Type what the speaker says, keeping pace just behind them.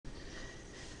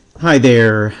Hi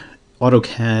there,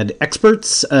 AutoCAD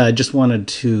experts. Just wanted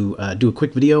to do a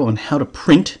quick video on how to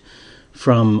print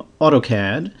from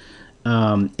AutoCAD.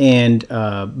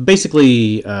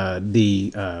 Basically,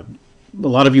 a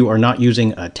lot of you are not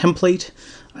using a template.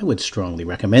 I would strongly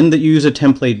recommend that you use a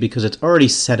template because it's already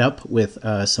set up with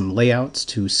some layouts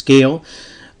to scale.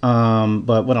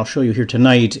 But what I'll show you here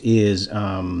tonight is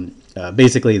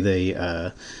basically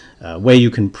the way you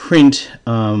can print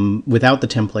without the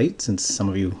template, since some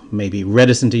of you may be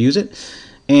reticent to use it,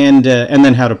 and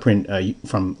then how to print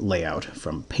from layout,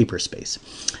 from paper space.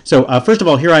 So first of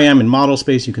all, here I am in model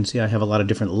space. You can see I have a lot of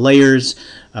different layers.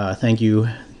 Thank you,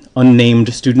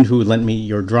 unnamed student who lent me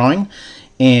your drawing.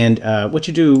 And what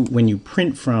you do when you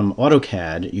print from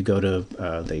AutoCAD, you go to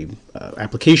the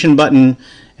application button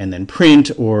and then print,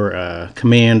 or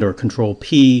Command or Control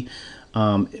P.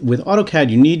 With AutoCAD,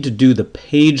 you need to do the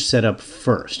page setup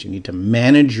first. You need to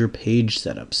manage your page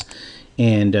setups.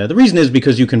 And the reason is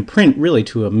because you can print really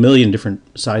to 1 million different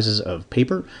sizes of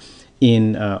paper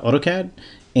in AutoCAD.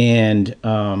 And,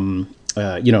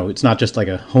 you know, it's not just like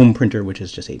a home printer, which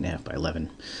is just 8.5 by 11.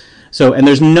 So, and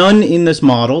there's none in this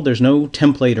model. There's no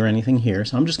template or anything here.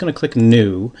 So I'm just going to click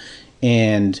New.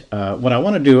 And what I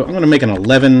want to do, I'm going to make an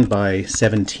 11 by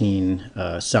 17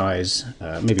 size,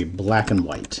 maybe black and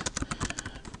white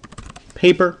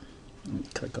paper.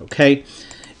 Click OK.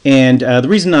 And the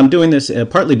reason I'm doing this,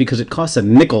 partly because it costs a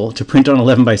nickel to print on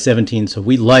 11 by 17, so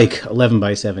we like 11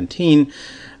 by 17.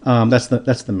 That's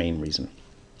the main reason.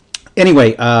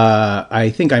 Anyway,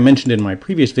 I think I mentioned in my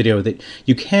previous video that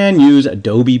you can use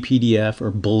Adobe PDF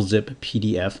or Bullzip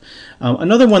PDF.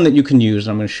 Another one that you can use,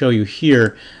 I'm going to show you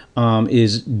here,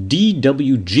 is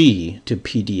DWG to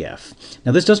PDF.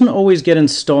 Now this doesn't always get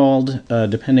installed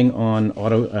depending on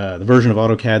the version of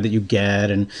AutoCAD that you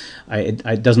get, and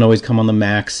it doesn't always come on the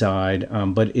Mac side,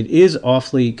 but it is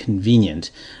awfully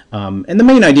convenient. And the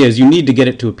main idea is you need to get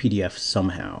it to a PDF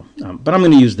somehow. But I'm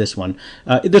going to use this one.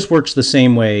 This works the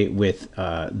same way with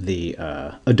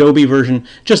the Adobe version,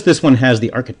 just this one has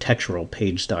the architectural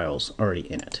page styles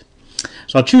already in it.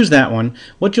 So I'll choose that one.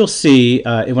 What you'll see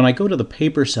when I go to the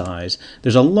paper size,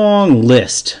 there's a long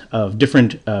list of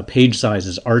different page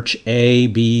sizes. Arch A,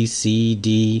 B, C,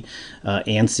 D,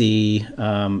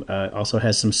 ANSI also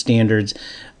has some standards.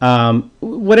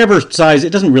 Whatever size,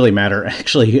 it doesn't really matter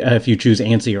actually if you choose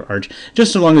ANSI or Arch,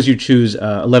 just as long as you choose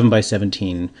 11 by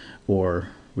 17 or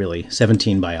really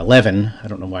 17 by 11. I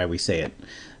don't know why we say it.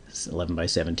 11 by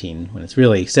 17 when it's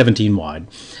really 17 wide.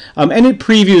 And it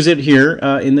previews it here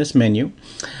in this menu.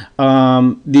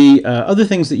 The other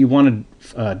things that you want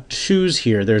to choose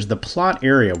here, there's the plot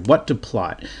area, what to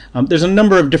plot. There's a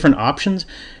number of different options.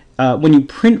 When you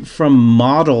print from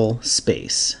model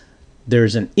space,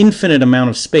 there's an infinite amount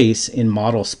of space in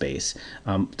model space.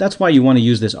 That's why you want to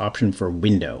use this option for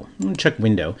window. I'm going to check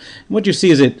window. What you see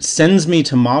is it sends me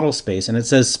to model space, and it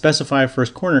says specify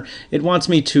first corner. It wants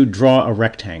me to draw a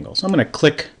rectangle. So I'm going to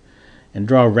click and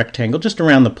draw a rectangle just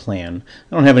around the plan.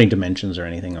 I don't have any dimensions or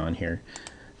anything on here.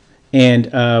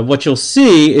 And what you'll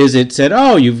see is it said,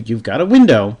 oh, you've got a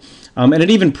window. And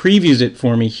it even previews it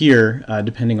for me here,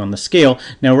 depending on the scale.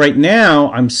 Now, right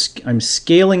now, I'm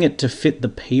scaling it to fit the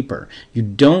paper. You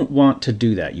don't want to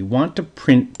do that. You want to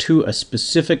print to a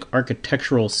specific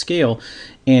architectural scale.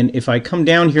 And if I come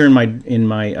down here in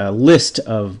my list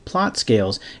of plot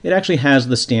scales, it actually has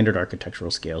the standard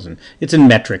architectural scales, and it's in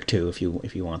metric too, if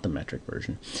you want the metric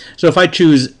version. So if I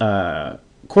choose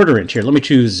quarter inch here, let me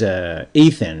choose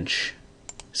 1/8 inch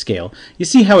scale. You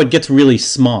see how it gets really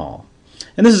small.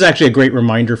 And this is actually a great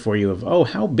reminder for you of, oh,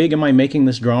 how big am I making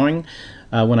this drawing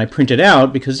when I print it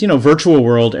out? Because, you know, virtual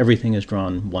world, everything is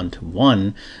drawn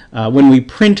 1:1. When we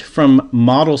print from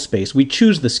model space, we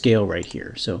choose the scale right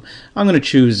here. So I'm going to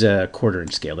choose a 1/4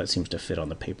 inch scale. That seems to fit on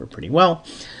the paper pretty well.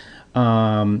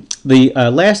 The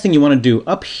last thing you want to do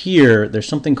up here, there's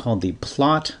something called the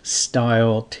plot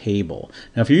style table.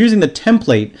 Now if you're using the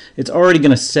template, it's already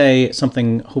going to say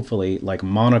something hopefully like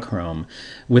monochrome.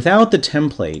 Without the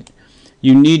template,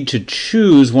 you need to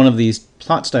choose one of these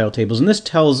plot style tables, and this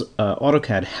tells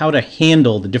AutoCAD how to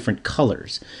handle the different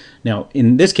colors. Now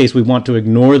in this case we want to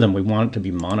ignore them. We want it to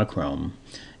be monochrome.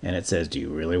 And it says, do you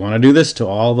really want to do this to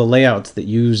all the layouts that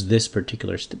use this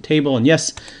particular table? And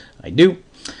yes, I do.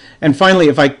 And finally,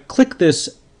 if I click this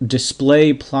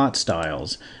display plot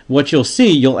styles, what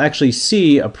you'll actually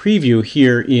see a preview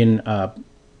here in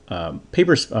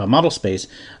model space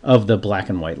of the black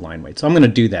and white line weight. So I'm going to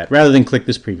do that. Rather than click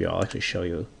this preview, I'll actually show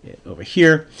you it over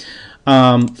here.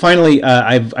 Finally,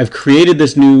 I've created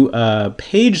this new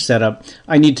page setup.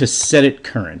 I need to set it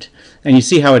current. And you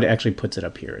see how it actually puts it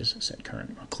up here as set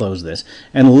current. I'll close this.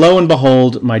 And lo and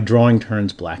behold, my drawing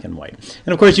turns black and white.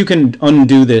 And of course, you can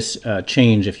undo this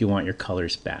change if you want your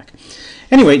colors back.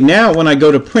 Anyway, now when I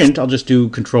go to print, I'll just do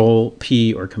Control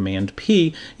P or Command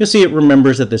P. You'll see it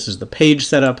remembers that this is the page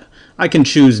setup. I can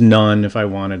choose none if I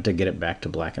wanted to get it back to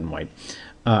black and white.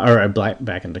 Or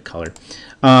back into color.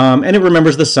 And it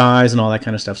remembers the size and all that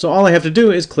kind of stuff. So all I have to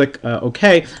do is click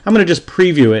OK. I'm going to just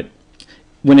preview it.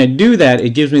 When I do that,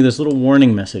 it gives me this little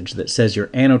warning message that says your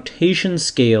annotation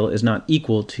scale is not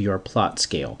equal to your plot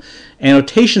scale.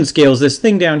 Annotation scale is this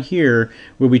thing down here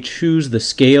where we choose the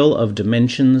scale of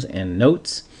dimensions and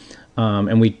notes,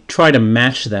 and we try to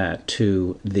match that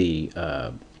to the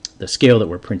scale that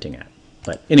we're printing at.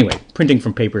 But anyway, printing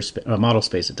from model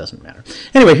space, it doesn't matter.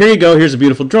 Anyway, here you go. Here's a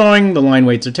beautiful drawing. The line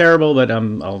weights are terrible, but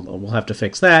we'll have to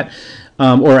fix that.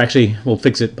 Or actually, we'll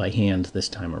fix it by hand this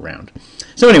time around.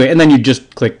 So anyway, and then you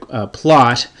just click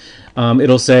plot.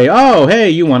 It'll say, oh, hey,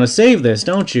 you want to save this,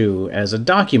 don't you, as a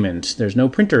document. There's no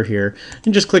printer here.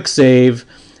 And just click save,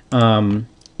 and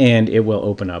it will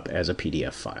open up as a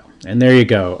PDF file. And there you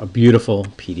go, a beautiful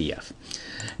PDF.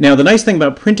 Now, the nice thing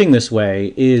about printing this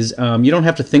way is you don't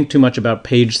have to think too much about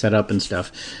page setup and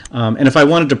stuff. And if I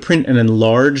wanted to print an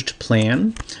enlarged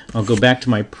plan, I'll go back to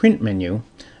my print menu,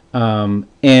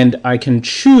 and I can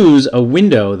choose a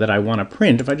window that I want to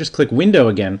print. If I just click window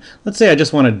again, let's say I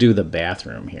just want to do the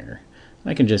bathroom here.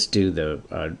 I can just do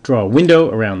the draw a window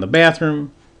around the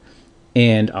bathroom,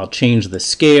 and I'll change the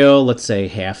scale. Let's say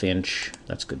 1/2 inch.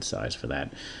 That's good size for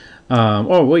that.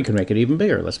 Or we can make it even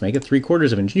bigger. Let's make it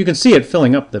 3/4 inch. You can see it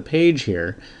filling up the page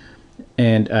here.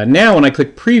 And now when I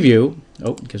click preview,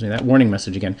 oh, it gives me that warning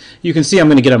message again. You can see I'm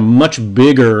going to get a much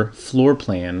bigger floor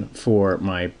plan for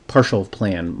my partial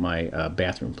plan, my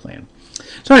bathroom plan.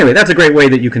 So anyway, that's a great way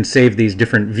that you can save these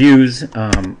different views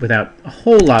without a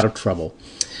whole lot of trouble.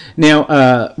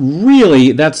 Now,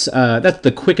 really, that's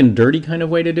the quick and dirty kind of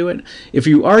way to do it. If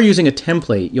you are using a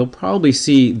template, you'll probably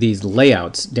see these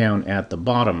layouts down at the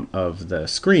bottom of the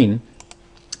screen.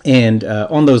 And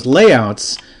on those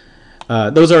layouts,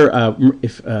 those are,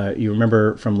 if you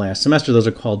remember from last semester, those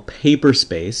are called paper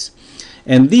space.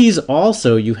 And these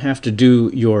also, you have to do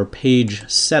your page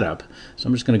setup. So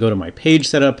I'm just going to go to my page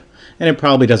setup, and it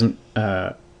probably doesn't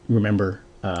remember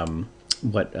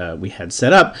what we had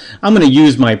set up. I'm going to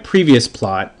use my previous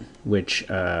plot, which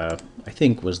I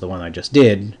think was the one I just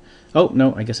did. Oh,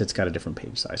 no, I guess it's got a different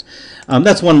page size.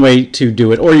 That's one way to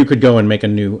do it, or you could go and make a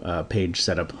new page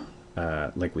setup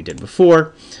like we did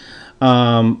before.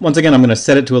 Once again, I'm going to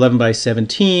set it to 11 by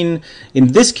 17. In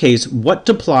this case, what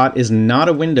to plot is not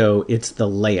a window, it's the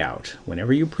layout.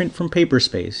 Whenever you print from paper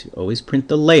space, you always print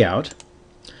the layout.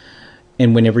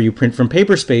 And whenever you print from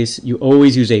paper space, you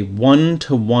always use a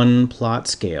 1-to-1 plot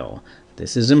scale.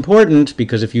 This is important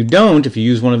because if you don't, if you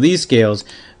use one of these scales,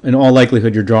 in all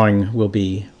likelihood your drawing will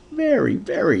be very,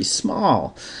 very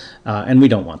small. And we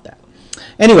don't want that.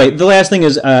 Anyway, the last thing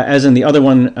is, as in the other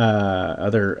one,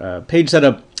 page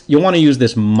setup, you'll want to use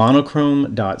this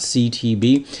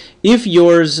monochrome.ctb. If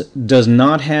yours does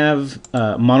not have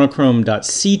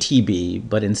monochrome.ctb,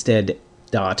 but instead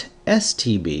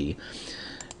 .stb,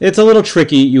 it's a little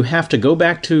tricky. You have to go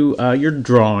back to your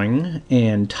drawing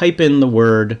and type in the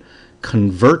word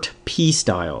convert P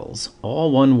styles,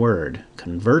 all one word,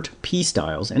 convert P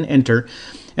styles, and enter.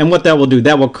 And what that will do,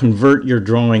 that will convert your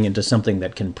drawing into something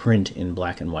that can print in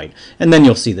black and white. And then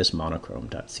you'll see this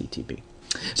monochrome.ctb.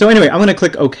 So anyway, I'm going to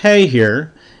click OK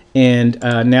here. And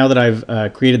now that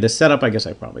I've created this setup, I guess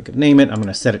I probably could name it. I'm going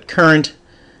to set it current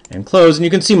and close. And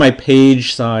you can see my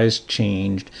page size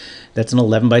changed. That's an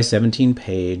 11 by 17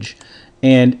 page.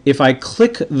 And if I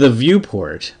click the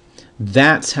viewport,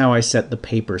 that's how I set the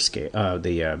paper scale,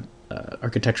 the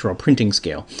architectural printing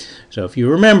scale. So if you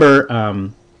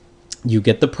remember, you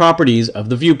get the properties of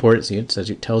the viewport. See, it says,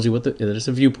 it tells you that it's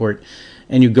a viewport.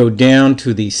 And you go down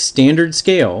to the standard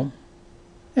scale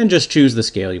and just choose the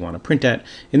scale you want to print at.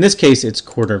 In this case, it's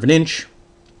 1/4 inch.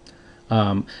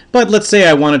 But let's say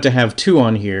I wanted to have 2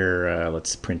 on here.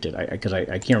 Let's print it, because I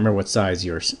can't remember what size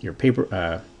your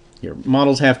paper, your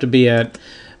models have to be at.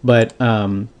 But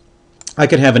I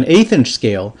could have an 1/8 inch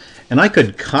scale, and I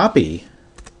could copy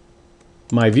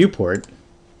my viewport,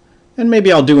 and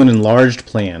maybe I'll do an enlarged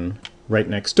plan right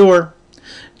next door.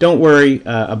 Don't worry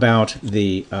about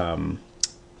the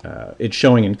it's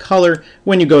showing in color.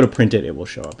 When you go to print it, it will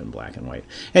show up in black and white.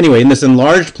 Anyway, in this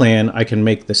enlarged plan, I can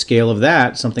make the scale of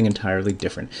that something entirely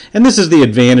different. And this is the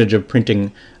advantage of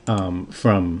printing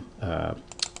from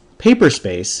paper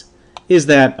space, is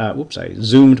that, whoops, I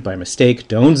zoomed by mistake.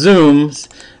 Don't zoom.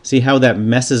 See how that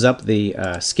messes up the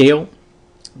scale?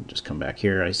 Just come back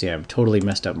here. I see I've totally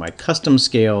messed up my custom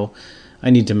scale. I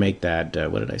need to make that,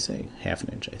 what did I say?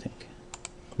 1/2 inch, I think.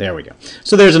 There we go.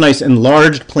 So there's a nice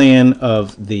enlarged plan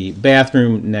of the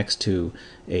bathroom next to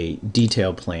a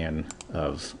detailed plan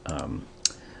of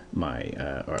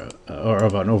or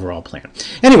of an overall plan.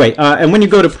 Anyway, and when you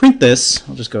go to print this,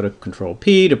 I'll just go to Control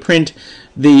P to print.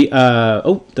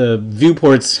 The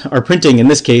viewports are printing. In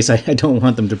this case, I don't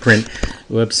want them to print.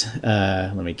 Whoops.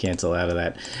 Let me cancel out of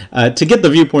that. To get the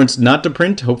viewports not to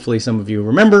print, hopefully some of you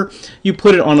remember, you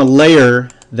put it on a layer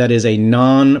that is a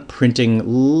non-printing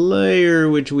layer,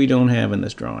 which we don't have in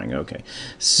this drawing. Okay.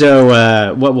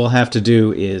 So what we'll have to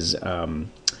do is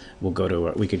we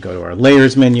could go to our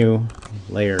layers menu,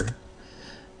 layer,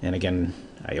 and again,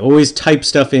 I always type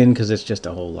stuff in because it's just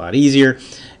a whole lot easier.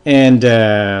 And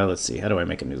let's see, how do I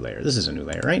make a new layer? This is a new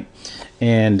layer, right?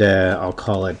 And I'll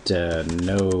call it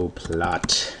no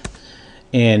plot.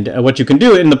 And what you can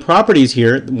do in the properties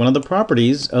here, one of the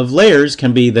properties of layers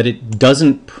can be that it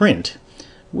doesn't print.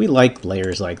 We like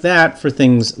layers like that for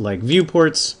things like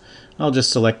viewports. I'll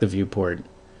just select the viewport,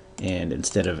 and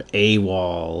instead of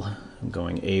AWOL, I'm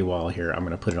going AWOL here, I'm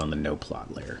going to put it on the no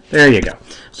plot layer. There you go.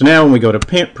 So now when we go to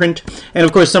print, and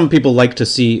of course some people like to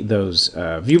see those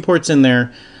viewports in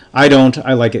there. I don't.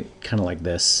 I like it kind of like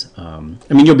this. I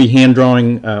mean, you'll be hand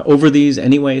drawing over these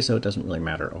anyway, so it doesn't really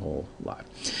matter a whole lot.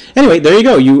 Anyway, there you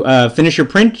go. You finish your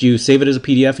print, you save it as a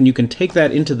PDF, and you can take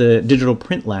that into the digital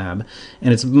print lab,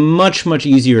 and it's much, much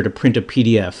easier to print a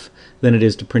PDF than it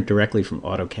is to print directly from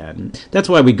AutoCAD. And that's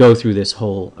why we go through this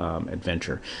whole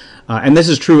adventure. And this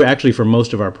is true actually for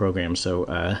most of our programs, so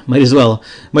might as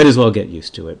well get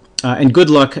used to it. And good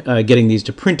luck getting these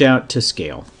to print out to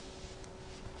scale.